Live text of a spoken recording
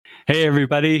Hey,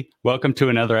 everybody. Welcome to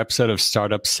another episode of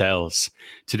Startup Sales.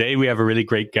 Today, we have a really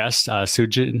great guest,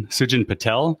 Sujin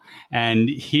Patel, and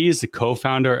he is the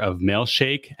co-founder of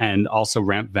Mailshake and also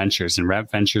Ramp Ventures. And Ramp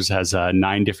Ventures has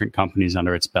 9 different companies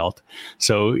under its belt.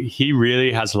 So he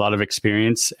really has a lot of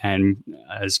experience and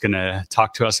is going to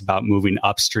talk to us about moving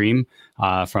upstream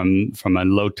from a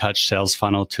low-touch sales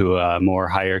funnel to a more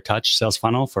higher-touch sales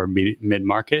funnel for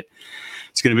mid-market.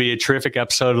 It's going to be a terrific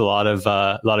episode, a lot of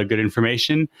good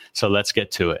information. So let's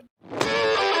get to it.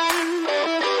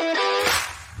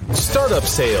 Startup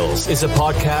Sales is a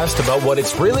podcast about what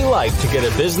it's really like to get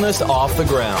a business off the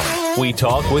ground. We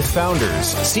talk with founders,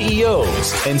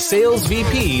 CEOs, and sales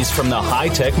VPs from the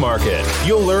high-tech market.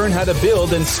 You'll learn how to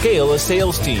build and scale a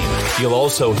sales team. You'll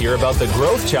also hear about the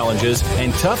growth challenges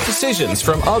and tough decisions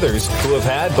from others who have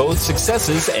had both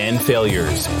successes and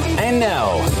failures. And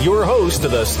now, your host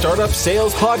of the Startup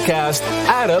Sales Podcast,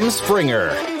 Adam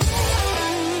Springer.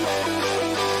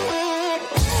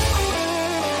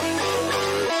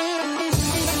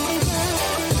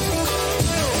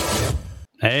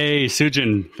 Hey,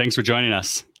 Sujin, thanks for joining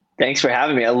us. Thanks for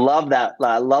having me. I love that.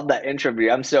 I love that interview.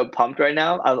 I'm so pumped right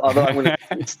now. Although I'm going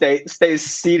to stay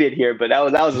seated here, but that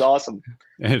was awesome.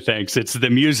 Thanks. It's the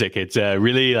music. It's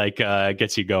really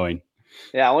gets you going.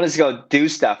 Yeah, I want us to go do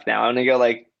stuff now. I want to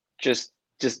go just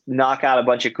knock out a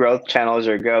bunch of growth channels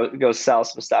or go sell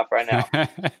some stuff right now.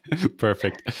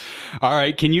 Perfect. All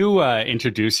right. Can you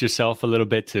introduce yourself a little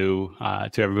bit to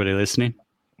everybody listening?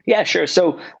 Yeah, sure.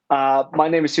 So my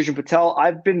name is Sujin Patel.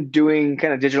 I've been doing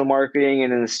kind of digital marketing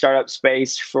and in the startup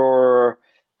space for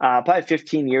probably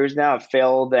 15 years now. I've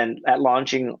failed at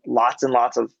launching lots and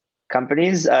lots of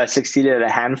companies, succeeded at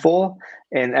a handful,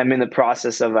 and I'm in the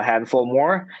process of a handful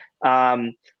more.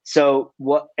 So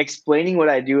explaining what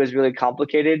I do is really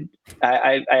complicated.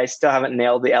 I still haven't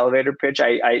nailed the elevator pitch.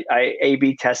 I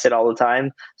A/B test it all the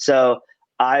time. So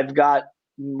I've got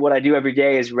what I do every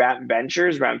day is Ramp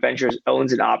Ventures. Ramp Ventures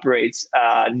owns and operates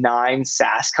 9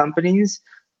 SaaS companies,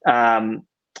 and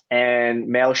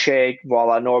Mailshake,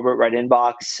 Voila, Norbert, Right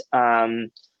Inbox,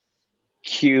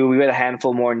 Q. We got a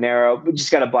handful more narrow. We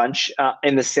just got a bunch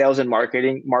in the sales and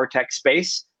marketing MarTech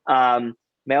space.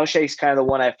 Mailshake's kind of the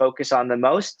one I focus on the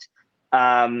most.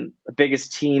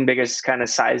 Biggest team, biggest kind of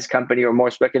size company or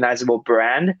most recognizable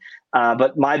brand.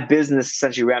 But my business,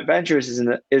 essentially Ramp Ventures, is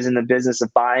in the business of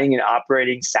buying and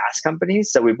operating SaaS companies.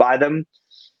 So we buy them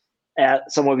at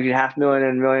somewhere between $500,000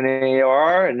 and $1 million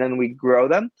ARR, and then we grow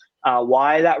them.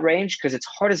 Why that range? Because it's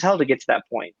hard as hell to get to that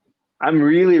point. I'm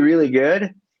really, really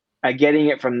good at getting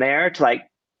it from there to like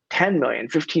 10 million,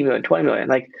 15 million, 20 million.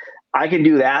 Like I can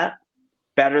do that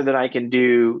better than I can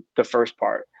do the first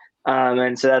part.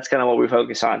 And so that's kind of what we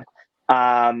focus on.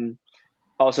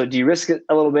 Also de-risk it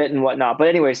a little bit and whatnot. But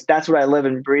anyways, that's what I live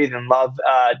and breathe and love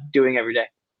doing every day.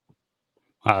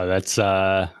 Wow, that's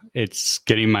it's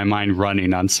getting my mind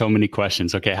running on so many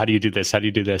questions. Okay, how do you do this? How do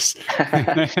you do this?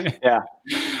 Yeah.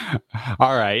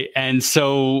 All right. And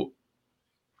so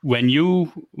when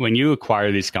you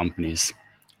acquire these companies,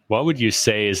 what would you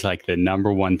say is like the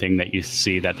number one thing that you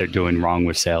see that they're doing wrong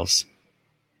with sales?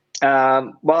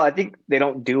 Well, I think they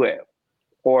don't do it,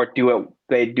 or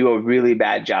they do a really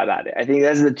bad job at it. I think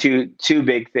those are the two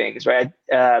big things, right?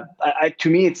 To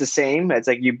me, it's the same. It's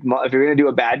like if you're going to do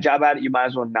a bad job at it, you might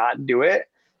as well not do it.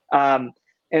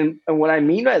 And what I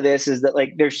mean by this is that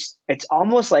it's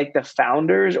almost like the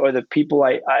founders or the people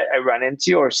I run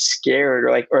into are scared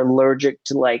or allergic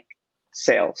to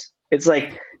sales. It's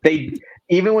like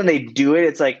even when they do it,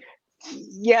 it's like,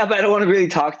 yeah, but I don't want to really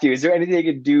talk to you. Is there anything I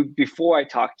could do before I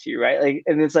talk to you, right?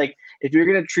 And it's like, if you're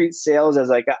going to treat sales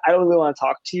as I don't really want to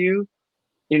talk to you,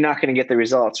 you're not going to get the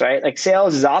results, right? Like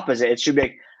sales is opposite. It should be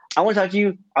like, I want to talk to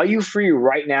you. Are you free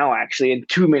right now, actually, in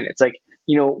 2 minutes?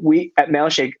 We at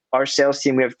Mailshake, our sales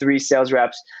team, we have 3 sales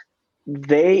reps.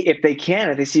 If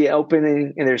they see an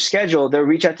opening in their schedule, they'll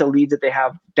reach out to leads that they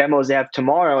have, demos they have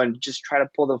tomorrow, and just try to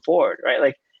pull them forward, right?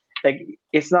 Like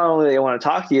it's not only they want to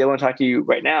talk to you, they want to talk to you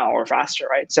right now or faster,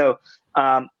 right? So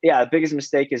the biggest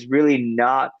mistake is really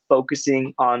not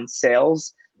focusing on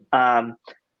sales, or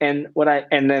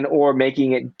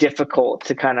making it difficult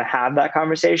to kind of have that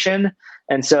conversation.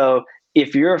 And so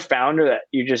if you're a founder that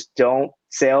you just don't,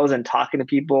 sales and talking to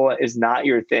people is not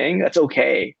your thing, that's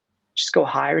okay. Just go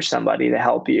hire somebody to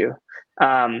help you.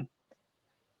 And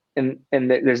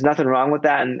there's nothing wrong with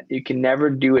that. And you can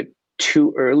never do it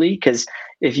too early, because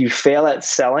if you fail at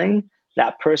selling,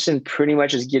 that person pretty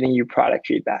much is getting you product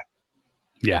feedback.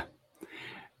 Yeah.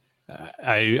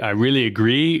 I really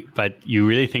agree, but you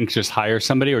really think just hire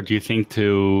somebody, or do you think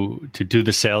to do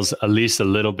the sales at least a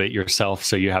little bit yourself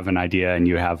so you have an idea and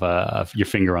you have your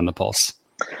finger on the pulse?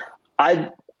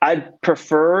 I'd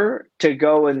prefer to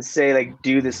go and say like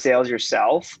do the sales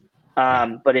yourself.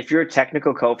 But if you're a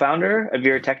technical co-founder, if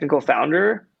you're a technical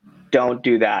founder, don't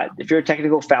do that. If you're a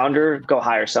technical founder, go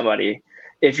hire somebody.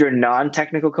 If you're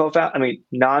non-technical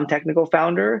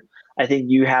founder, I think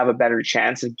you have a better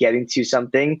chance of getting to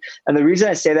something. And the reason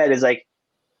I say that is like,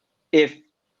 if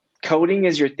coding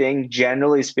is your thing,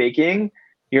 generally speaking,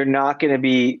 you're not going to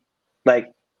be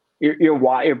like,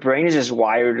 your brain is just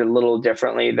wired a little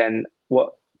differently than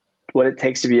what it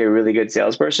takes to be a really good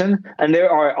salesperson. And there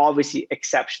are obviously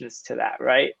exceptions to that,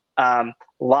 right? A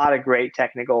lot of great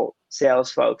technical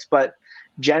sales folks, but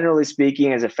generally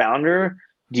speaking, as a founder,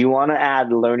 do you want to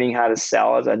add learning how to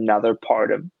sell as another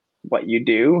part of what you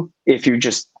do if you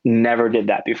just never did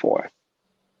that before?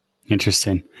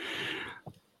 Interesting.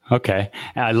 Okay.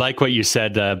 I like what you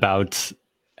said about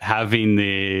having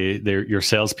your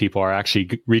salespeople are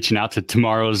actually reaching out to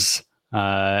tomorrow's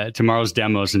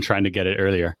demos and trying to get it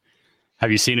earlier.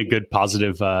 Have you seen a good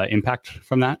positive impact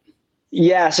from that?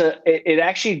 Yeah. So it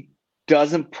actually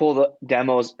doesn't pull the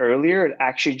demos earlier. It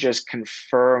actually just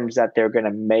confirms that they're going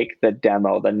to make the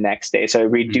demo the next day. So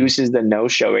it reduces the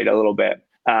no-show rate a little bit.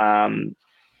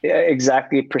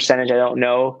 Exactly percentage, I don't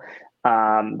know.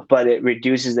 But it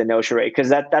reduces the no-show rate because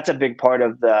that's a big part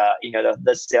of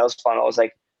the sales funnel. Is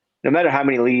like, no matter how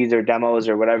many leads or demos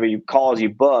or whatever calls you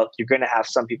book, you're going to have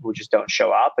some people who just don't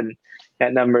show up. And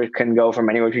that number can go from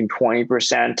anywhere between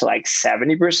 20% to like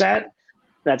 70%.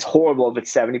 That's horrible if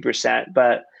it's 70%,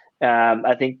 but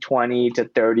I think 20 to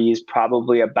 30 is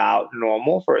probably about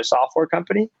normal for a software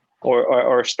company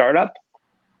or a startup.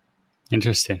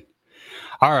 Interesting.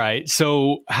 All right.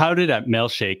 So how did at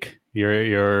Mailshake,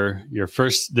 your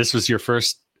first, this was your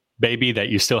first baby that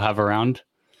you still have around?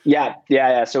 Yeah.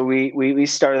 So we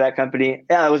started that company.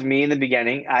 Yeah, it was me in the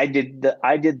beginning. I did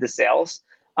the sales.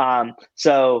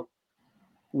 So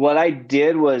what I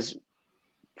did was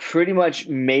pretty much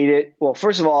made it. Well,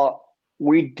 first of all,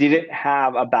 we didn't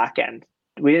have a backend.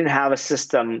 We didn't have a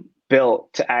system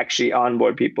built to actually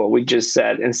onboard people. We just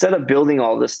said, instead of building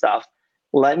all this stuff,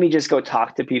 let me just go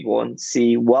talk to people and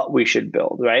see what we should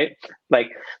build, right?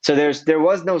 Like, so there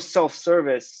was no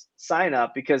self-service sign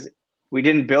up because we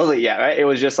didn't build it yet, right? It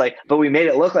was just like, but we made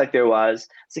it look like there was.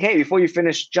 It's like, hey, before you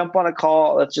finish, jump on a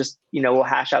call. Let's just, we'll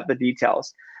hash out the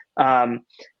details. That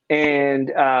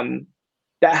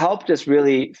helped us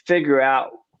really figure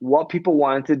out what people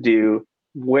wanted to do,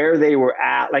 where they were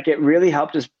at. Like, it really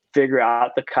helped us figure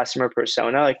out the customer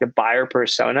persona, like the buyer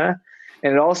persona.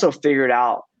 And it also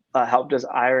helped us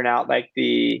iron out like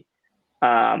the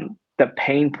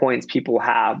pain points people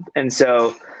have. And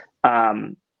so,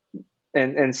 so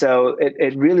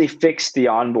it really fixed the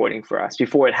onboarding for us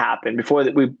before it happened, before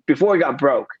it got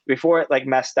broke, before it like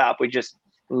messed up. We just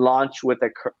launched with a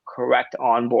correct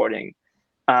onboarding.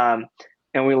 And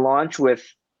we launched with,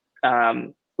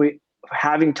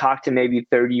 having talked to maybe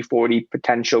 30, 40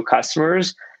 potential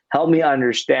customers, helped me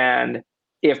understand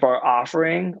if our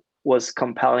offering was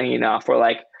compelling enough, or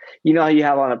like, how you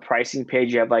have on a pricing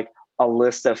page, you have like a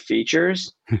list of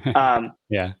features.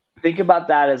 Yeah. Think about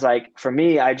that as like, for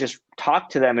me, I just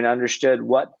talked to them and understood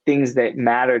what things that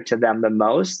mattered to them the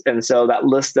most. And so that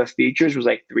list of features was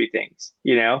like 3 things,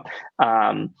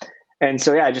 And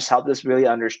so, yeah, it just helped us really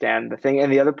understand the thing.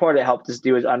 And the other part it helped us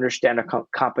do is understand a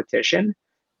competition.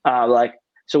 Like,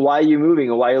 so why are you moving,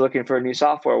 or why are you looking for a new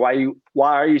software? Why are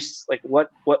you like,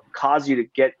 what caused you to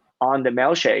get on the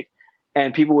Mailshake?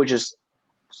 And people would just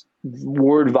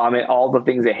word vomit all the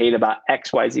things they hate about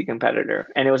XYZ competitor.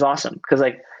 And it was awesome because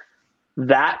like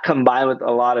that, combined with a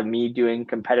lot of me doing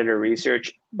competitor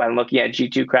research by looking at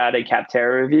G2 Crowd and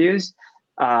Capterra reviews,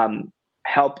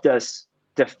 helped us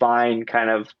define kind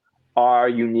of our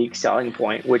unique selling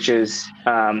point, which is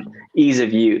ease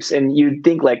of use. And you'd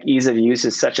think like ease of use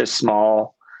is such a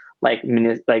small, like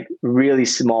really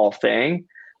small thing,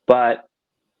 but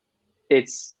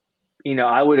it's,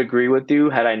 I would agree with you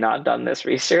had I not done this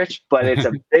research, but it's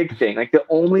a big thing. Like, the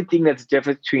only thing that's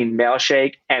different between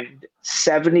Mailshake and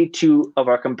 72 of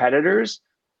our competitors,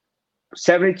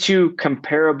 72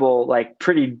 comparable, like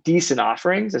pretty decent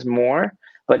offerings, is more,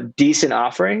 but decent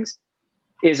offerings,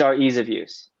 is our ease of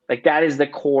use. Like, that is the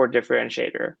core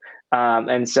differentiator.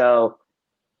 And so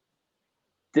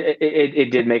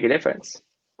it did make a difference.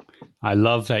 I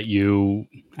love that you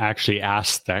actually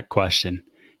asked that question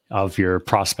of your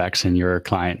prospects and your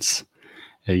clients.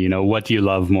 What do you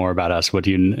love more about us? What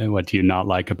do you not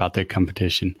like about the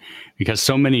competition? Because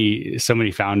so many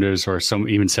founders or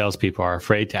even salespeople are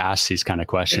afraid to ask these kind of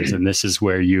questions. And this is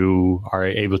where you are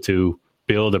able to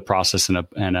build a process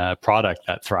and a product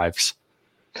that thrives.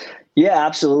 Yeah,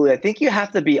 absolutely. I think you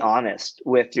have to be honest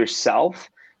with yourself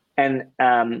And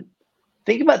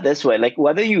think about it this way, like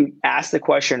whether you ask the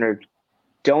question or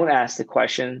don't ask the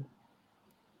question,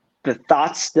 the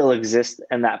thoughts still exist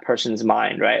in that person's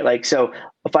mind, right? Like, so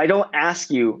if I don't ask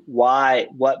you what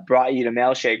brought you to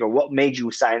Mailshake, or what made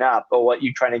you sign up, or what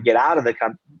you're trying to get out of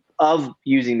of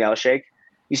using Mailshake,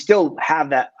 you still have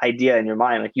that idea in your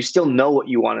mind. Like, you still know what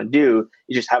you want to do.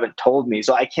 You just haven't told me,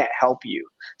 so I can't help you.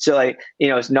 So, like,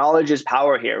 it's knowledge is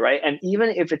power here, right? And even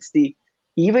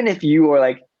if you are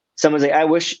like, someone's like, I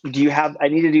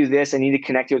need to do this, I need to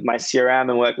connect it with my CRM,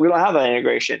 and we're like, we don't have that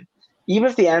integration. Even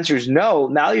if the answer is no,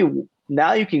 now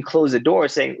you can close the door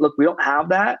saying, look, we don't have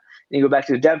that. And you go back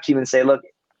to the dev team and say, look,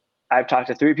 I've talked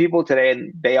to 3 people today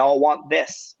and they all want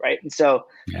this, right? And so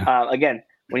again,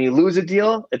 when you lose a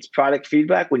deal, it's product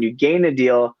feedback. When you gain a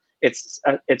deal, it's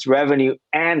revenue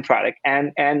and product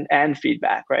and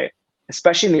feedback, right?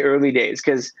 Especially in the early days,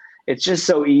 because it's just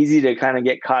so easy to kind of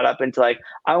get caught up into like,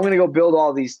 I'm going to go build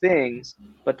all these things,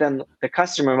 but then the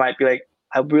customer might be like,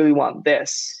 I really want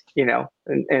this,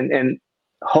 and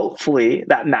hopefully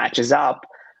that matches up,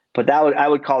 but I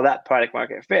would call that product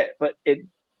market fit, but it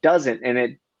doesn't, and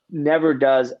it never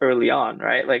does early on,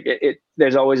 right? Like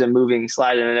there's always a moving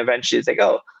slide, and then eventually it's like,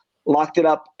 oh, locked it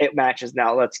up, it matches,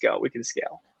 now let's go, we can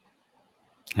scale.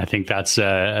 I think that's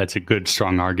a good,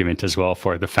 strong argument as well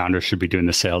for the founder should be doing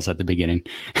the sales at the beginning.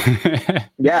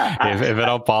 Yeah. if at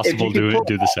all possible, do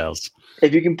the sales.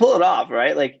 If you can pull it off,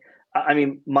 right? Like, I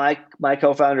mean, my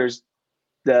co-founder's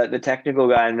the technical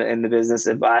guy in the business.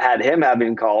 If I had him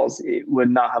having calls, it would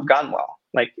not have gone well.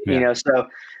 Like, so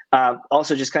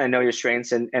also just kind of know your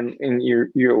strengths and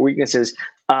your weaknesses.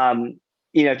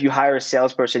 If you hire a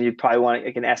salesperson, you'd probably want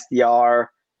like an SDR,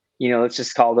 let's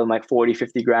just call them like 40,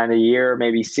 50 grand a year,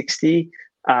 maybe 60.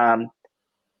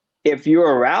 If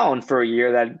you're around for a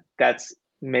year, that's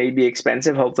maybe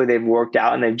expensive. Hopefully they've worked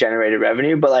out and they've generated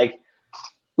revenue, but like,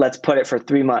 let's put it for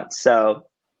 3 months. So,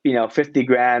 50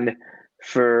 grand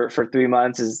for 3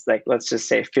 months is like, let's just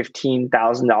say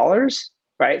 $15,000,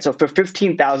 right? So for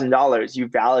 $15,000, you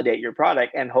validate your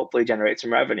product and hopefully generate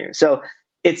some revenue. So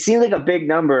it seems like a big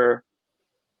number,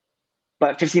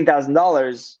 but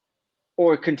 $15,000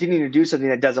 or continuing to do something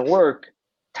that doesn't work,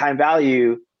 time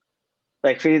value,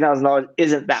 like $50,000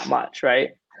 isn't that much,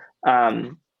 right?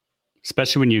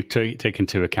 Especially when you take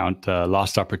into account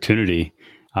lost opportunity.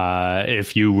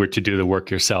 If you were to do the work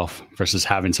yourself versus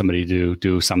having somebody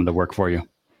do some of the work for you.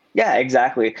 Yeah,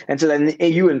 exactly. And so then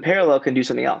you in parallel can do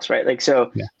something else, right? Like,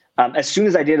 so as soon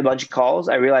as I did a bunch of calls,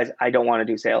 I realized I don't want to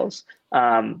do sales.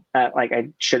 Like I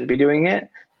shouldn't be doing it.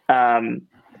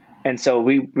 And so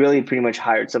we really pretty much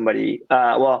hired somebody.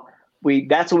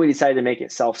 That's when we decided to make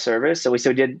it self-service. So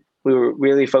we were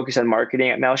really focused on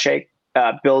marketing at Mailshake,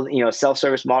 build,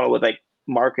 self-service model with like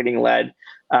marketing led,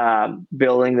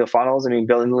 building the funnels,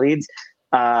 building the leads.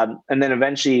 And then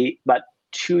eventually about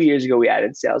 2 years ago, we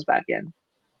added sales back in.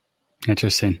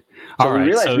 Interesting. So we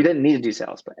realized we didn't need to do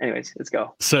sales, but anyways, let's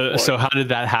go. So how did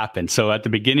that happen? So at the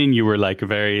beginning, you were like a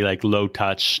very like low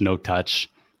touch, no touch.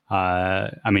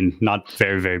 Not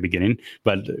very, very beginning,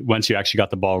 but once you actually got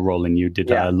the ball rolling, you did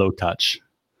low touch.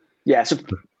 Yeah. So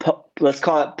let's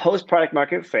call it post product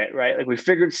market fit, right? Like we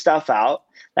figured stuff out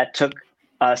that took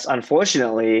us,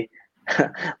 unfortunately,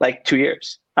 like 2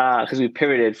 years, because we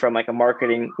pivoted from like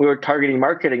we were targeting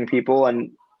marketing people, and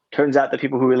turns out the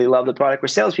people who really love the product were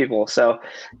salespeople. So,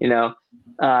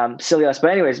 silly us.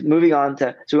 But anyways, moving on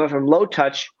so we went from low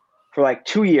touch for like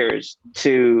 2 years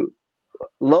to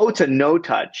low to no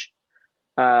touch,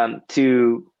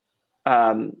 to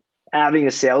having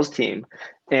a sales team.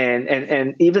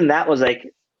 And even that was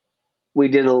like, we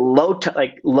did a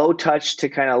low touch to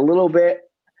kind of a little bit.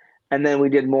 And then we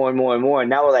did more and more and more. And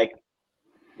now we're like,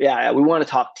 yeah, we want to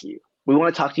talk to you. We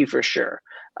want to talk to you for sure.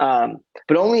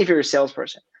 But only if you're a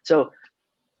salesperson. So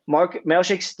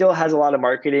Mailshake still has a lot of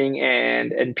marketing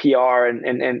and PR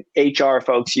and HR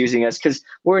folks using us, because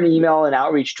we're an email and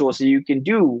outreach tool. So you can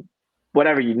do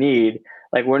whatever you need.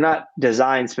 Like, we're not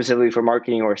designed specifically for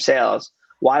marketing or sales.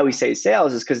 Why we say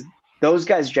sales is because those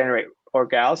guys or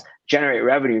gals generate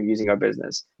revenue using our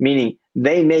business, meaning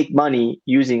they make money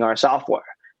using our software.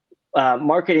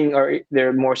 Marketing, or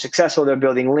they're more successful, they're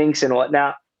building links and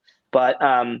whatnot, but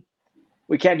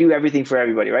we can't do everything for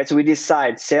everybody, right? So we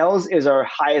decide sales is our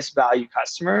highest value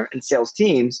customer and sales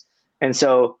teams. And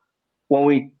so when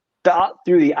we thought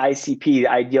through the ICP, the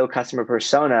ideal customer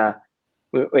persona,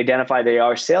 we identified they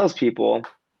are salespeople.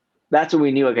 That's when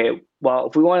we knew, okay, well,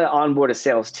 if we want to onboard a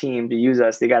sales team to use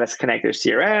us, they got to connect their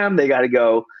CRM. They got to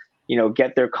go,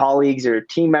 get their colleagues or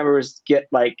team members, get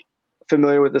like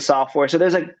familiar with the software. So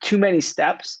there's like too many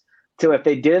steps to, if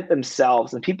they did it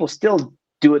themselves, and people still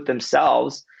do it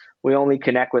themselves, we only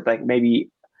connect with like maybe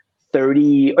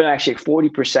 30, or actually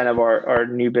 40% of our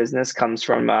new business comes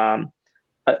from,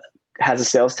 has a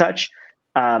sales touch.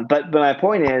 But my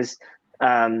point is,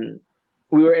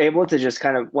 we were able to just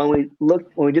kind of, when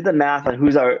we did the math on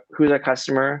who's our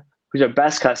customer, who's our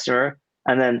best customer,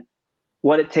 and then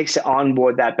what it takes to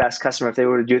onboard that best customer, if they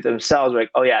were to do it themselves, we're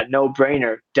like, oh yeah, no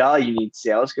brainer, duh, you need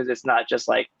sales, because it's not just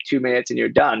like 2 minutes and you're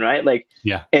done, right? Like,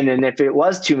 yeah. And then if it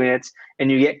was 2 minutes and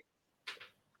you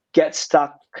get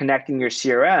stuck connecting your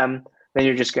CRM, then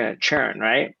you're just going to churn,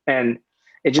 right? And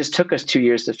it just took us 2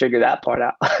 years to figure that part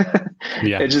out.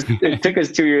 Yeah. It took us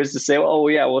 2 years to say, oh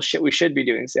yeah, well shit, we should be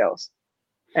doing sales.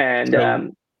 And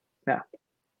yeah.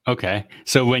 Okay.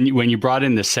 So when you brought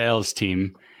in the sales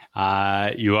team,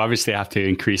 you obviously have to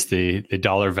increase the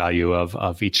dollar value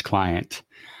of each client.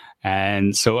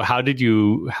 And so how did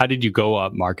you go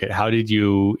up market? How did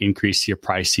you increase your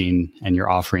pricing and your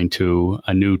offering to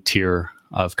a new tier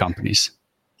of companies?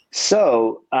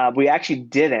 So we actually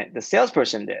didn't. The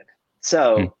salesperson did.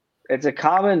 So it's a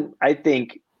common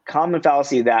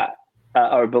fallacy that,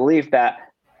 or belief that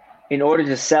in order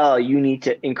to sell, you need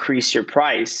to increase your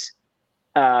price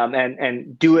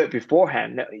and do it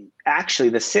beforehand. No, actually,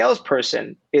 the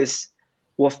salesperson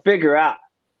will figure out,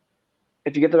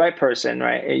 if you get the right person,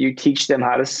 right, you teach them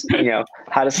how to,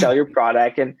 how to sell your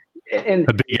product and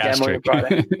a big demo your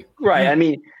product. Right. I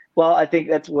mean, well, I think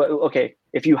that's okay.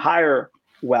 If you hire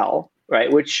well,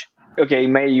 right, which, okay,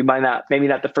 maybe not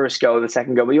the first go, the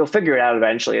second go, but you'll figure it out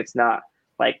eventually. It's not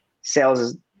like sales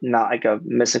is not like a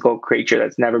mystical creature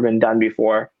that's never been done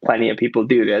before. Plenty of people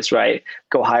do this, right?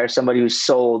 Go hire somebody who's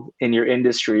sold in your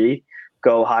industry.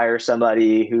 Go hire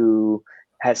somebody who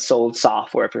has sold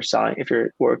software if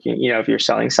you're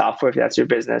selling software, if that's your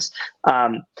business.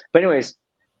 But anyways,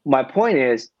 my point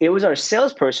is, it was our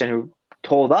salesperson who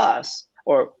told us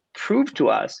or proved to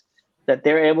us that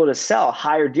they're able to sell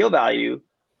higher deal value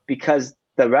because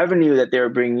the revenue that they're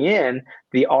bringing in,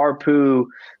 the ARPU,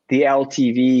 the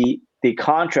LTV, the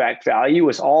contract value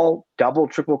was all double,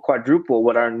 triple, quadruple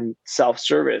what our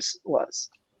self-service was.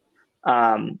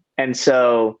 And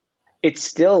so it's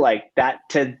still like that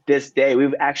to this day.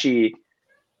 We've actually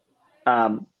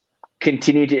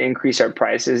continued to increase our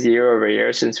prices year over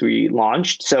year since we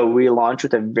launched. So we launched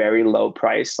with a very low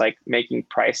price, like making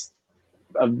price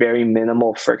a very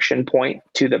minimal friction point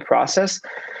to the process.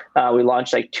 We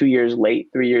launched like 3 years late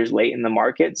in the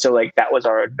market. So like that was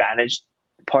our advantage,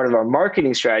 part of our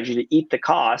marketing strategy, to eat the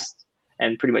cost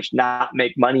and pretty much not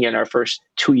make money in our first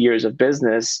 2 years of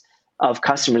business of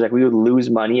customers. Like we would lose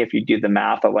money if you do the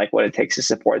math of like what it takes to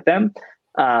support them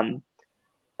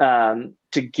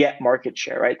to get market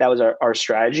share, right? That was our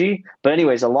strategy. But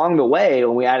anyways, along the way,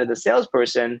 when we added the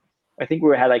salesperson, I think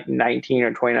we had like $19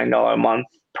 or $29 a month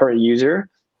per user.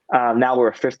 Now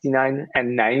we're $59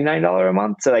 and $99 a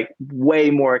month. So like way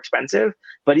more expensive.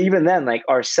 But even then, like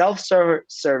our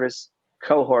self-service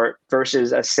cohort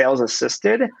versus a sales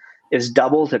assisted is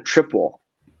double to triple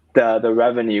the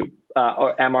revenue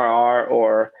or MRR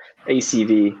or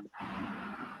ACV.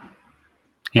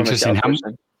 Interesting.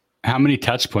 How many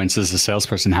touch points does a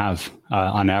salesperson have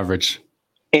on average?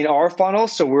 In our funnel,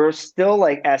 so we're still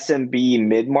like SMB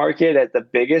mid-market at the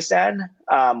biggest end.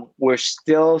 We're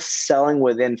still selling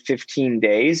within 15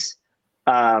 days.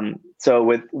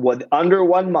 So with under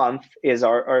 1 month is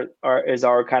our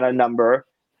kind of number.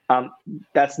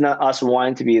 That's not us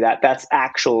wanting to be that. That's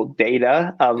actual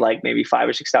data of like maybe 5,000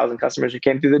 or 6,000 customers who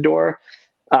came through the door.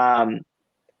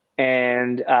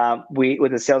 We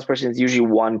with a salesperson, it's usually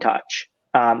one touch.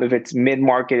 If it's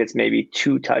mid-market, it's maybe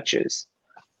 2 touches.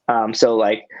 So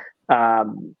like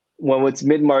when it's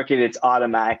mid-market, it's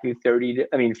automatically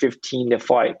 15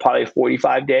 to probably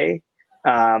 45 day.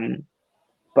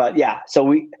 But yeah,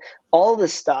 so all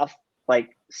this stuff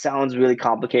like sounds really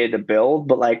complicated to build,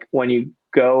 but like when you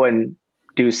go and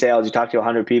do sales, you talk to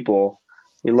 100 people,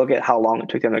 you look at how long it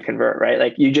took them to convert, right?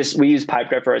 Like we use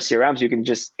Pipedrive for our CRM, so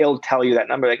it'll tell you that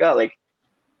number, like, oh, like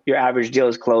your average deal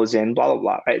is closed in, blah, blah,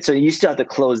 blah, right? So you still have to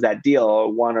close that deal,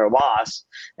 or won or lost.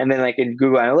 And then like in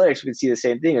Google Analytics, we can see the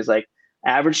same thing. It's like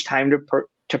average time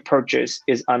to purchase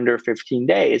is under 15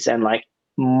 days. And like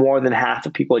more than half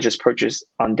of people just purchase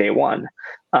on day one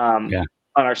on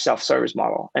our self-service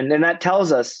model. And then that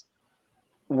tells us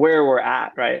where we're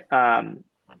at, right?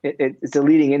 It's a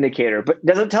leading indicator, but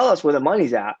doesn't tell us where the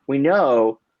money's at. We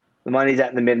know the money's at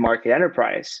in the mid-market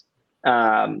enterprise,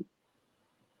 but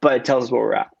it tells us where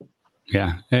we're at.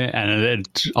 Yeah, and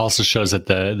it also shows that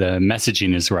the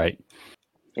messaging is right.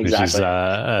 Exactly. Which is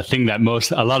a thing that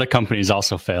a lot of companies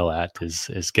also fail at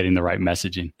is getting the right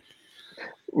messaging.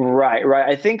 Right.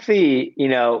 I think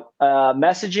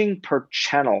messaging per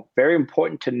channel, very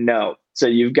important to know. So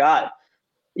you've got,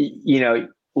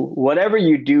 whatever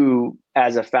you do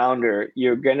as a founder,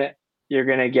 you're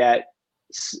gonna get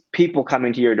people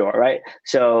coming to your door, right?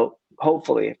 So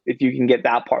hopefully, if you can get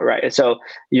that part right, so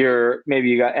maybe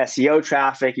you got SEO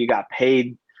traffic, you got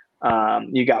paid,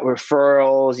 you got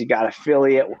referrals, you got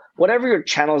affiliate, whatever your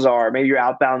channels are, maybe your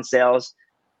outbound sales.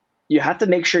 You have to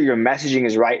make sure your messaging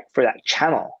is right for that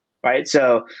channel, right?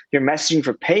 So your messaging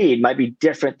for paid might be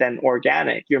different than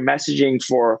organic. Your messaging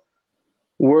for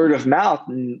word of mouth,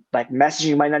 like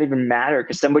messaging might not even matter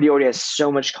because somebody already has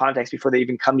so much context before they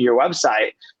even come to your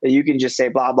website that you can just say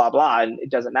blah, blah, blah, and it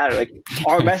doesn't matter. Like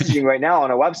our messaging right now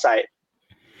on our website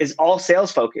is all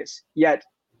sales focused, yet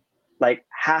like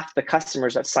half the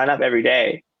customers that sign up every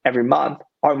day, every month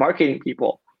are marketing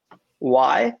people.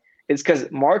 Why? It's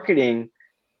because marketing,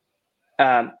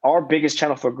 our biggest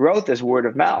channel for growth is word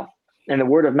of mouth, and the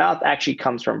word of mouth actually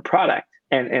comes from product,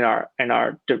 and in our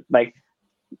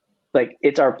like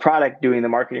it's our product doing the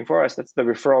marketing for us. That's the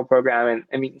referral program,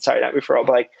 and sorry, not referral,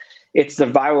 but like it's the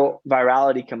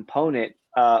virality component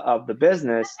of the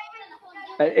business.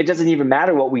 It doesn't even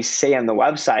matter what we say on the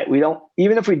website.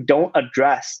 Even if we don't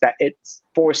address that it's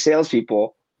for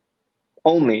salespeople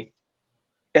only.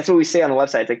 That's what we say on the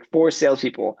website. It's like for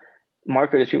salespeople,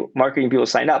 marketing people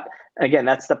sign up. Again,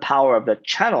 that's the power of the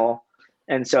channel.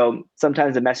 And so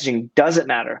sometimes the messaging doesn't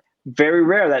matter. Very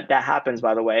rare that happens,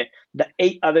 by the way. The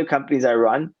 8 other companies I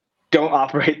run don't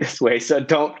operate this way. So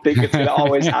don't think it's going to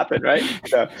always happen, right?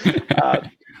 So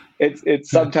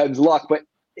it's sometimes luck, but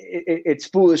it's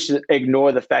foolish to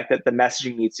ignore the fact that the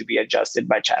messaging needs to be adjusted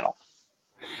by channel.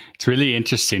 It's really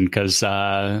interesting because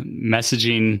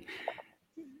messaging,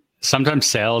 sometimes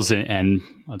sales and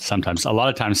sometimes a lot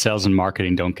of times sales and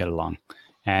marketing don't get along.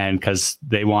 And because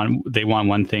they want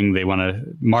one thing,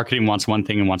 marketing wants one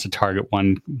thing and wants to target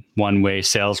one way.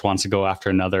 Sales wants to go after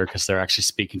another because they're actually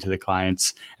speaking to the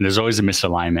clients, and there's always a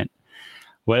misalignment.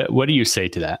 What do you say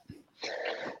to that?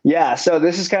 Yeah, so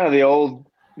this is kind of the old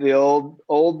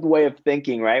way of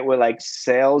thinking, right? Where like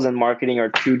sales and marketing are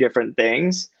two different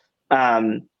things,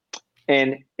 and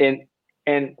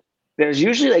there's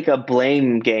usually like a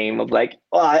blame game of like,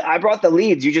 well, I brought the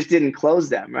leads, you just didn't close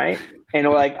them, right? And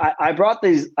we're like, I brought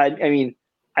these, I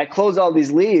closed all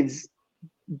these leads,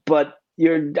 but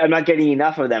I'm not getting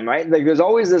enough of them, right? Like there's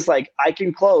always this like, I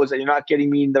can close and you're not getting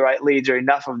me the right leads or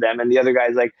enough of them. And the other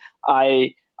guy's like,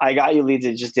 I got you leads,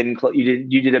 it just didn't close.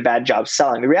 You did a bad job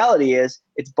selling. The reality is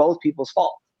it's both people's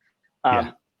fault.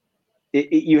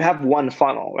 You have one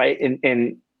funnel, right?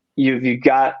 And you've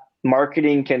got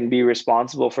marketing can be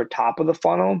responsible for top of the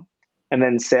funnel, and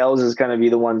then sales is going to be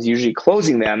the ones usually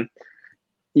closing them.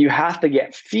 You have to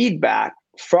get feedback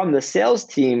from the sales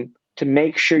team to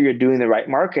make sure you're doing the right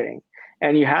marketing.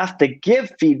 And you have to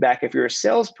give feedback if you're a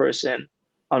salesperson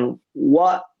on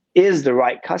what is the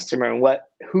right customer and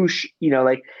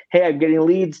like, hey, I'm getting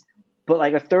leads, but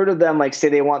like a third of them like say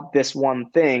they want this one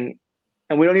thing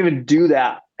and we don't even do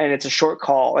that. And it's a short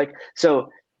call. Like, so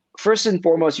first and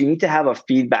foremost, you need to have a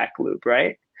feedback loop,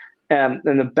 right? And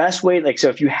the best way, like, so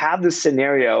if you have this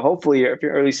scenario, hopefully if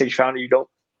you're an early stage founder, you don't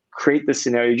create this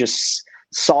scenario, you just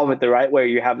solve it the right way.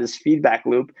 You have this feedback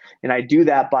loop. And I do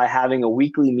that by having a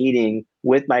weekly meeting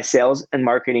with my sales and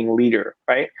marketing leader,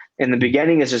 right? In the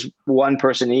beginning, it's just one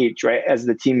person each, right? As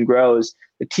the team grows,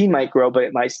 the team might grow, but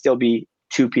it might still be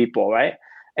 2 people, right?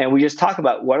 And we just talk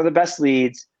about what are the best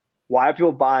leads, why are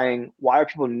people buying, why are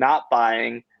people not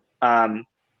buying, and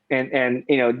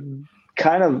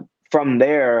kind of from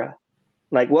there,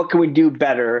 like what can we do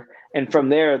better? And from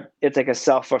there, it's like a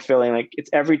self-fulfilling, like it's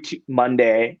every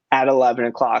Monday at 11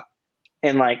 o'clock.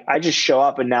 And like, I just show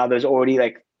up and now there's already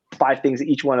like 5 things that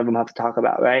each one of them have to talk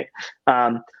about, right?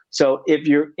 So if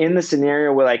you're in the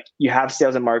scenario where like you have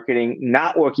sales and marketing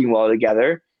not working well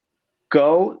together,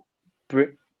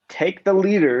 take the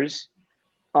leaders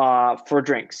for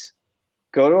drinks,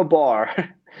 go to a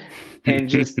bar and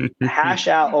just hash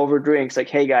out over drinks like,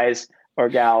 hey guys or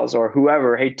gals or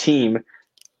whoever, hey team,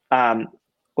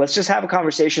 let's just have a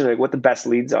conversation like what the best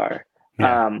leads are.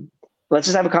 Yeah. Let's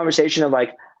just have a conversation of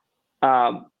like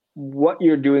what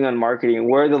you're doing on marketing,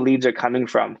 where the leads are coming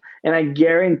from. And I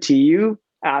guarantee you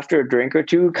after a drink or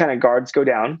two, kind of guards go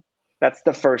down. That's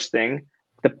the first thing.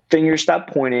 The fingers stop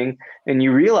pointing and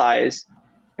you realize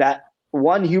that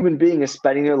one human being is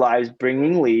spending their lives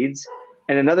bringing leads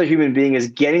and another human being is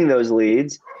getting those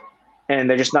leads and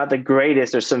they're just not the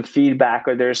greatest. There's some feedback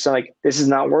or there's some like, this is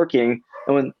not working.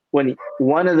 And when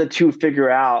one of the two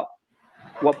figure out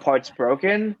what part's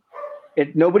broken,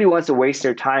 nobody wants to waste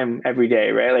their time every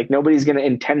day, right? Like nobody's going to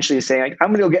intentionally say like,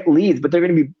 I'm going to go get leads, but they're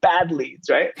going to be bad leads,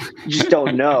 right? You just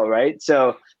don't know, right?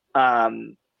 So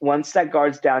once that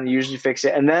guard's down, you usually fix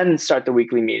it and then start the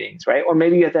weekly meetings, right? Or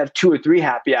maybe you have to have 2 or 3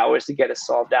 happy hours to get it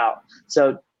solved out.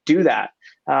 So do that.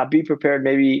 Be prepared,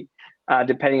 maybe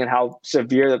depending on how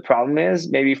severe the problem is,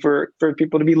 maybe for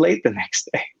people to be late the next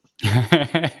day.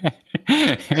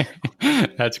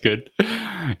 That's good.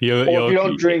 Or if you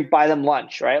don't drink, buy them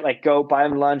lunch, right? Like go buy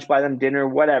them lunch, buy them dinner,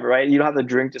 whatever, right? You don't have to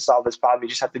drink to solve this problem. You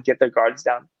just have to get their guards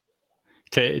down.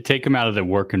 Take them out of the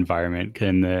work environment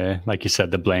and like you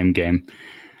said, the blame game.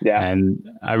 Yeah. And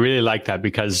I really like that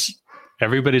because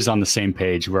everybody's on the same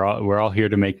page. We're all here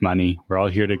to make money. We're all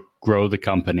here to grow the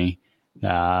company.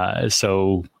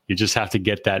 So you just have to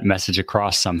get that message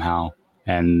across somehow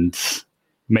and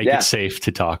make it safe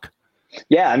to talk.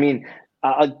 Yeah. I mean,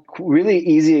 a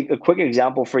quick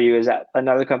example for you is that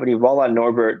another company,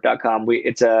 VolaNorbert.com.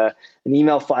 It's an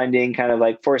email finding kind of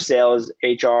like for sales,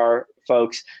 HR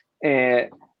folks. And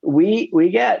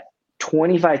we get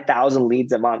 25,000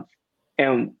 leads a month.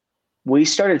 And we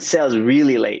started sales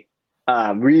really late,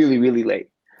 really, really late.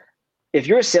 If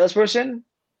you're a salesperson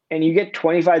and you get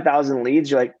 25,000 leads,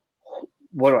 you're like,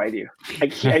 what do I do?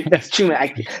 That's too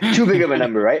big of a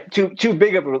number, right? Too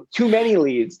many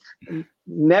leads.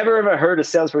 Never ever heard a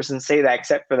salesperson say that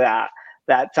except for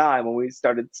that time when we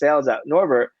started sales at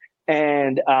Norbert.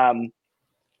 And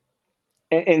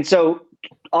so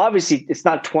obviously it's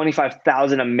not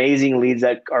 25,000 amazing leads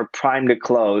that are primed to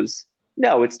close.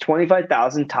 No, it's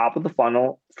 25,000 top of the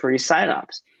funnel free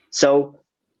signups. So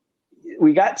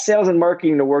we got sales and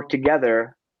marketing to work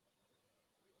together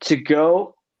to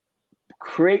go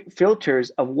create filters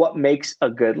of what makes a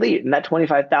good lead. And that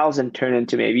 25,000 turned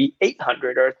into maybe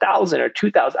 800 or 1,000 or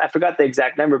 2,000. I forgot the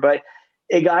exact number, but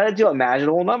it got into a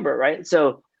manageable number, right?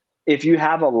 So if you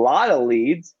have a lot of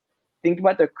leads, think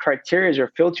about the criteria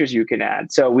or filters you can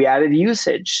add. So we added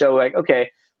usage. So like,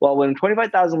 okay, well, when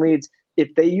 25,000 leads,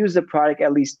 if they use the product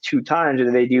at least 2 times, or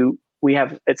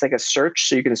it's like a search,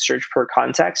 so you can search per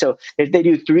contact. So if they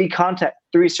do 3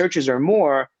 searches or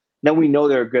more, then we know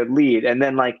they're a good lead. And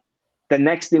then like the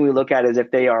next thing we look at is if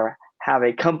they have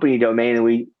a company domain, and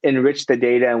we enrich the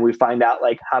data and we find out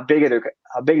like how big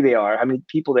they are, how many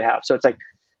people they have. So it's like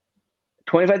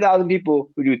 25,000 people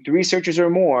who do 3 searches or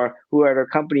more, who are at a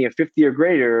company of 50 or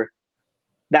greater.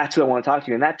 That's who I want to talk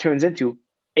to. And that turns into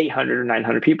 800 or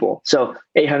 900 people. So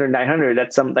 800, 900,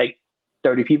 that's some like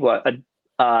 30 people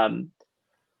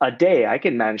a day. I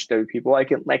can manage 30 people. I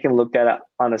can look that up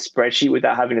on a spreadsheet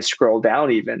without having to scroll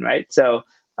down even, right? So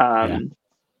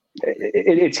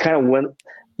it's kind of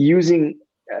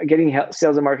getting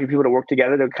sales and marketing people to work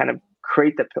together to kind of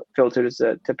create the filters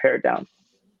to pare it down.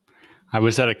 I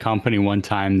was at a company one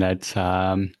time that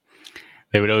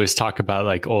they would always talk about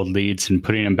like old leads and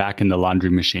putting them back in the laundry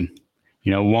machine,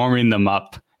 warming them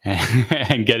up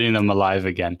and getting them alive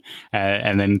again,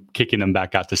 and then kicking them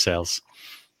back out to sales.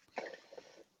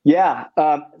 Yeah.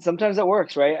 Sometimes that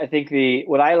works, right? I think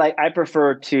I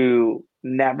prefer to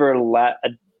never let a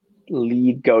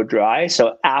lead go dry.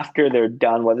 So after they're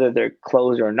done, whether they're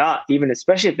closed or not, even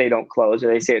especially if they don't close or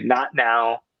they say not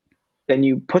now, then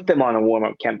you put them on a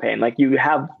warm-up campaign. Like you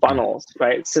have funnels,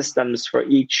 right? Systems for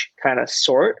each kind of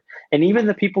sort. And even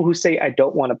the people who say, I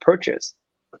don't want to purchase,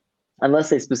 unless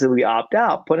they specifically opt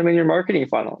out, put them in your marketing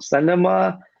funnel. Send them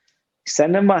a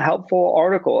helpful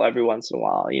article every once in a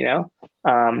while,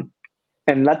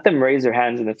 and let them raise their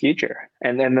hands in the future.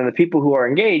 And then the people who are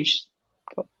engaged,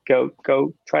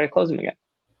 go try to close them again.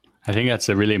 I think that's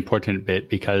a really important bit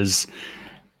because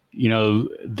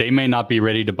they may not be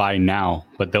ready to buy now,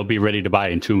 but they'll be ready to buy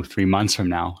in 2-3 months from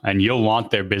now. And you'll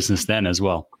want their business then as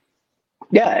well.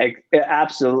 Yeah,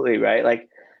 absolutely. Right. Like,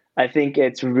 I think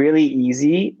it's really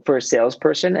easy for a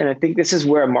salesperson. And I think this is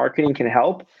where marketing can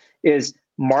help, is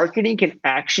marketing can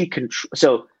actually control.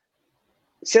 So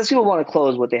salespeople want to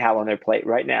close what they have on their plate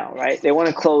right now, right? They want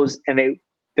to close, and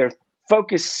they're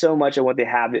focused so much on what they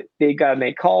have that they got to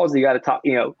make calls. They got to talk,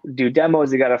 do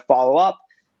demos. They got to follow up.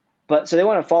 But so they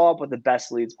want to follow up with the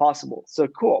best leads possible. So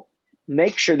cool.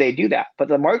 Make sure they do that. But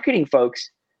the marketing folks,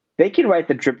 they can write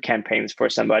the drip campaigns for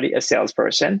somebody, a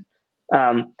salesperson.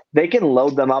 They can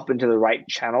load them up into the right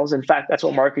channels. In fact, that's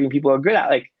what marketing people are good at.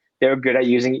 Like they're good at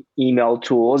using email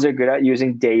tools. They're good at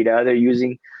using data. They're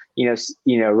using,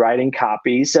 writing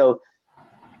copy. So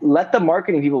let the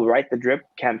marketing people write the drip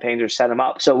campaigns or set them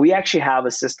up. So we actually have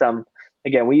a system.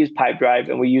 Again, we use Pipedrive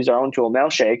and we use our own tool,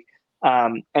 Mailshake.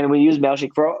 And we use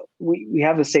Mailshake we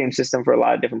have the same system for a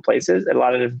lot of different places, a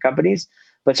lot of different companies.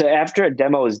 But so after a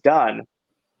demo is done,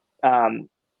 the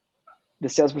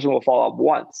salesperson will follow up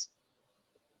once.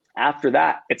 After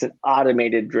that, it's an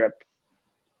automated drip.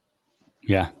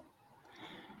 Yeah.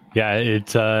 Yeah.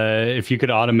 If you could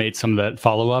automate some of that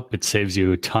follow-up, it saves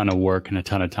you a ton of work and a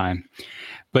ton of time.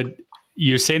 But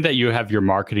you're saying that you have your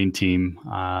marketing team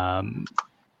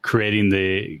creating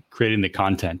the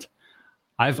content.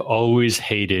 I've always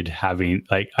hated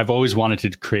I've always wanted to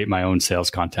create my own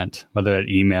sales content, whether at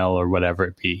email or whatever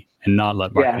it be, and not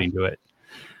let marketing do it.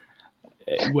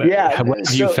 What have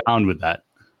you found with that?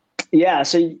 Yeah.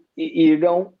 So you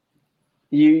don't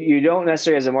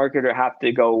necessarily as a marketer have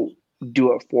to go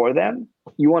do it for them.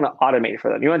 You want to automate it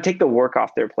for them. You want to take the work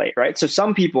off their plate, right? So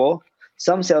some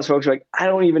sales folks are like, I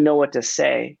don't even know what to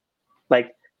say.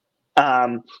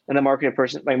 And the marketing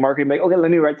person, marketing, okay,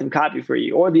 let me write them copy for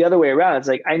you. Or the other way around, it's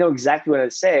like, I know exactly what to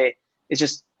say. It's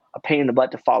just a pain in the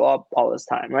butt to follow up all this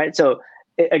time, right? So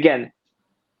again,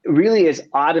 it really is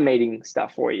automating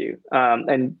stuff for you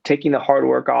and taking the hard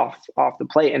work off the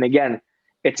plate. And again,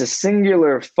 it's a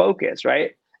singular focus,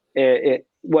 right?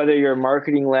 Whether you're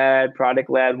marketing led, product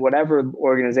led, whatever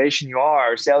organization you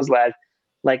are, or sales led,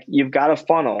 you've got a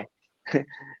funnel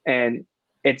and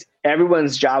it's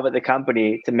everyone's job at the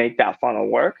company to make that funnel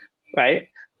work, right?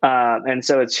 And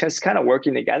so it's just kind of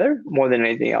working together more than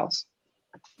anything else.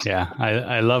 Yeah,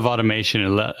 I love automation.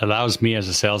 It allows me as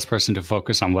a salesperson to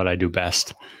focus on what I do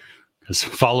best. Because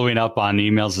following up on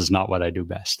emails is not what I do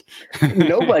best.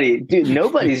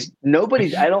 Nobody's.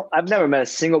 I've never met a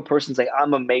single person who's like,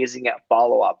 I'm amazing at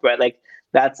follow up, right?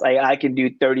 I can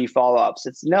do 30 follow-ups.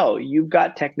 It's no, you've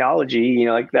got technology,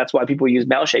 that's why people use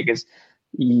Mailshake is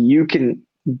you can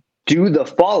do the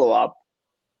follow-up,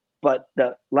 but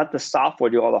let the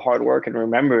software do all the hard work and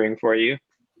remembering for you.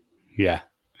 Yeah.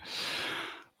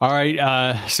 All right.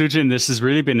 Sujin, this has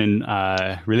really been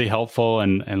really helpful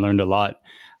and learned a lot.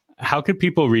 How could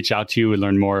people reach out to you and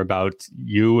learn more about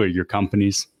you or your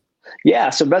companies? Yeah.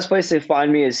 So best place to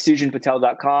find me is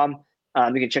sujinpatel.com.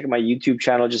 You can check out my YouTube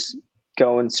channel. Just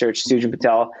go and search Sujin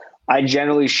Patel. I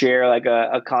generally share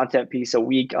a content piece a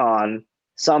week on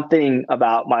something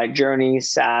about my journey,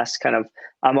 SaaS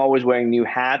I'm always wearing new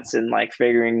hats and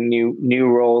figuring new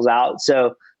roles out.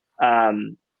 So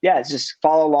it's just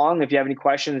follow along. If you have any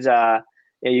questions,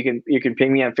 you can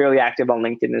ping me. I'm fairly active on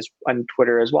LinkedIn and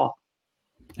Twitter as well.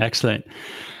 Excellent.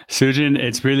 Sujin,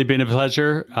 it's really been a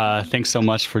pleasure. Thanks so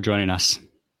much for joining us.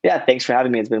 Yeah, thanks for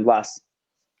having me. It's been blessed.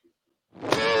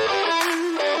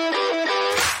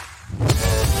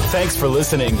 Thanks for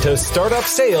listening to Startup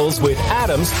Sales with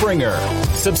Adam Springer.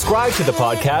 Subscribe to the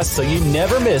podcast so you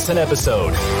never miss an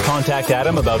episode. Contact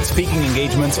Adam about speaking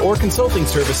engagements or consulting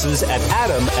services at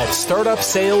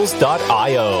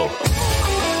adam@startupsales.io.